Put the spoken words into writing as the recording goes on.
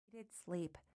needed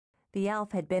sleep. The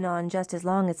elf had been on just as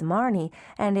long as Marnie,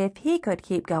 and if he could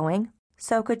keep going,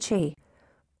 so could she.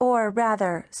 Or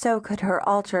rather, so could her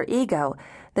alter ego,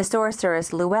 the sorceress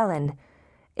Werlin.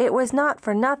 It was not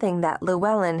for nothing that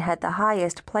Werlin had the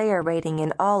highest player rating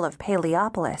in all of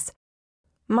Paleopolis.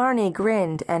 Marnie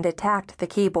grinned and attacked the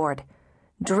keyboard.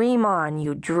 "Dream on,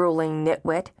 you drooling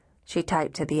nitwit," she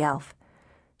typed to the elf.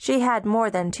 She had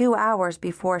more than 2 hours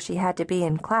before she had to be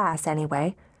in class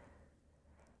anyway.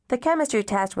 The chemistry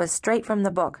test was straight from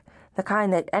the book, the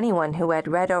kind that anyone who had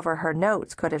read over her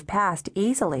notes could have passed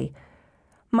easily.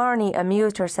 Marnie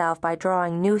amused herself by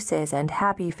drawing nooses and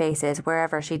happy faces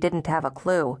wherever she didn't have a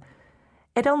clue.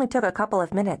 It only took a couple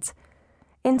of minutes.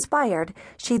 Inspired,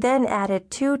 she then added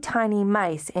 2 tiny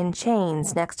mice in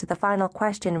chains next to the final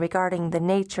question regarding the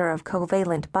nature of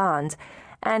covalent bonds,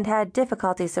 and had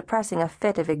difficulty suppressing a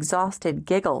fit of exhausted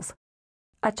giggles.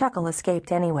 A chuckle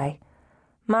escaped anyway.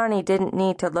 Marnie didn't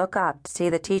need to look up to see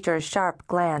the teacher's sharp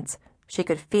glance. She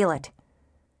could feel it.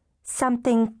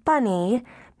 "Something funny,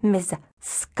 Miss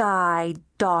Sky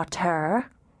Daughter?"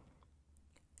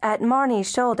 At Marnie's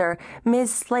shoulder,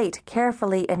 Ms. Slate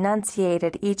carefully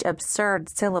enunciated each absurd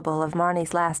syllable of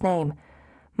Marnie's last name.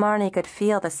 Marnie could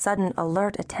feel the sudden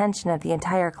alert attention of the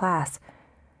entire class.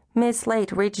 Ms.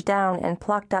 Slate reached down and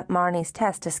plucked up Marnie's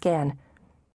test to scan.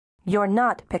 "You're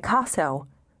not Picasso,"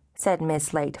 said Ms.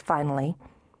 Slate finally.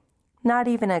 Not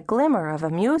even a glimmer of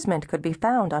amusement could be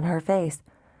found on her face.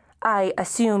 "I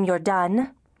assume you're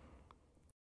done?"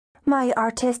 "My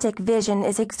artistic vision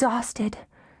is exhausted,"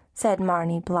 said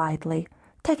Marnie blithely.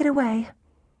 "Take it away."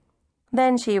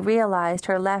 Then she realized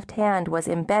her left hand was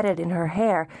embedded in her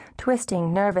hair,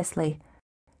 twisting nervously.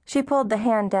 She pulled the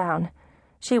hand down.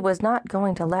 She was not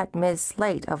going to let Ms.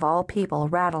 Slate, of all people,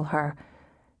 rattle her.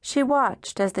 She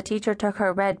watched as the teacher took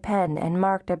her red pen and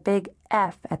marked a big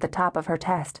F at the top of her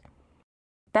test.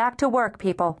 "Back to work,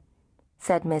 people,"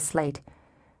 said Ms. Slate.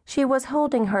 She was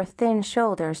holding her thin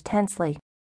shoulders tensely.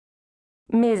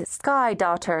 "Ms. Sky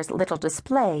Daughter's little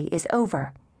display is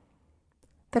over."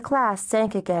 The class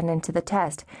sank again into the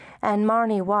test, and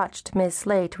Marnie watched Ms.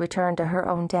 Slate return to her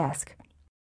own desk.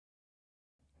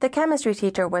 The chemistry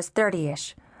teacher was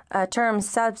 30-ish, a term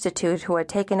substitute who had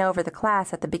taken over the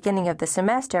class at the beginning of the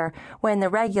semester when the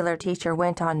regular teacher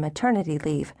went on maternity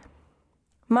leave.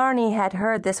 Marnie had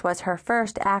heard this was her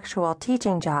first actual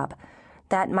teaching job.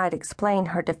 That might explain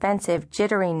her defensive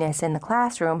jitteriness in the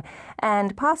classroom,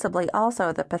 and possibly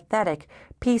also the pathetic,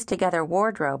 pieced-together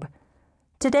wardrobe.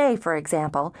 Today, for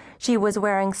example, she was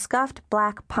wearing scuffed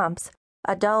black pumps,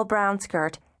 a dull brown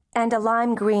skirt, and a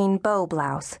lime-green bow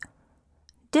blouse.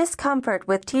 Discomfort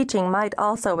with teaching might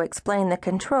also explain the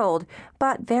controlled,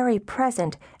 but very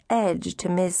present, edge to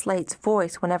Ms. Slate's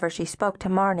voice whenever she spoke to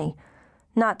Marnie.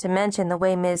 Not to mention the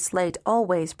way Ms. Slate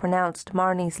always pronounced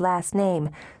Marnie's last name,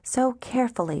 so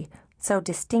carefully, so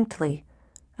distinctly.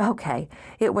 Okay,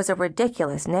 it was a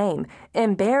ridiculous name,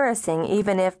 embarrassing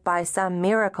even if by some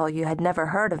miracle you had never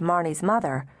heard of Marnie's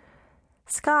mother.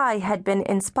 Sky had been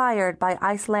inspired by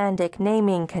Icelandic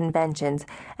naming conventions,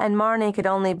 and Marnie could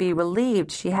only be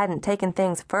relieved she hadn't taken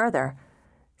things further.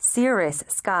 Cirrus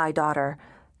Sky Daughter,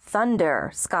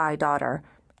 Thunder Sky Daughter,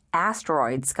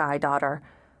 Asteroid Sky Daughter.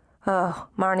 Oh,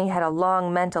 Marnie had a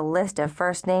long mental list of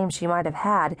first names she might have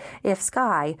had if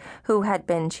Sky, who had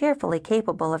been cheerfully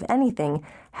capable of anything,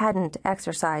 hadn't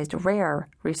exercised rare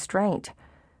restraint.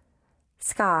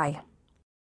 Sky.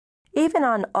 Even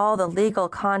on all the legal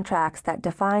contracts that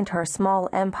defined her small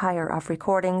empire of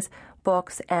recordings,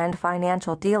 books, and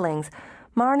financial dealings,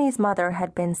 Marnie's mother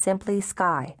had been simply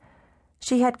Sky.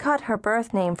 She had cut her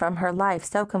birth name from her life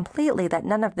so completely that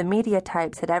none of the media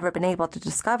types had ever been able to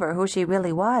discover who she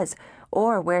really was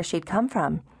or where she'd come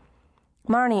from.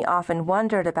 Marnie often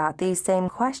wondered about these same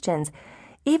questions,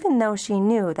 even though she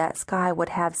knew that Sky would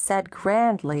have said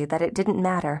grandly that it didn't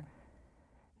matter.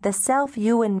 "The self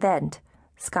you invent,"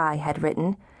 Sky had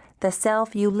written, "the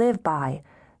self you live by,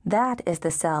 that is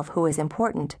the self who is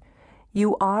important.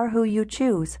 You are who you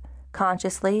choose,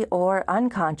 consciously or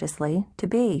unconsciously, to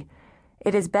be.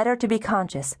 It is better to be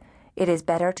conscious. It is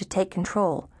better to take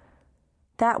control."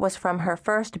 That was from her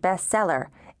first bestseller,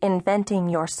 Inventing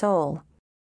Your Soul.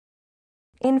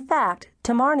 In fact,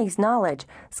 to Marnie's knowledge,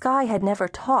 Sky had never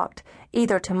talked,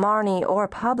 either to Marnie or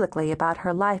publicly, about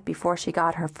her life before she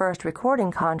got her first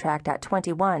recording contract at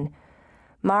 21.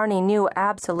 Marnie knew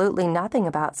absolutely nothing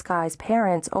about Sky's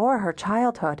parents or her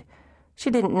childhood. She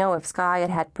didn't know if Sky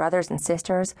had had brothers and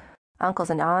sisters,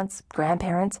 uncles and aunts,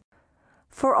 grandparents.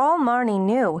 For all Marnie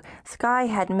knew, Sky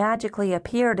had magically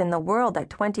appeared in the world at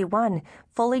 21,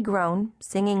 fully grown,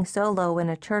 singing solo in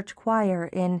a church choir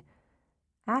in...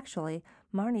 Actually,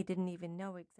 Marnie didn't even know exactly.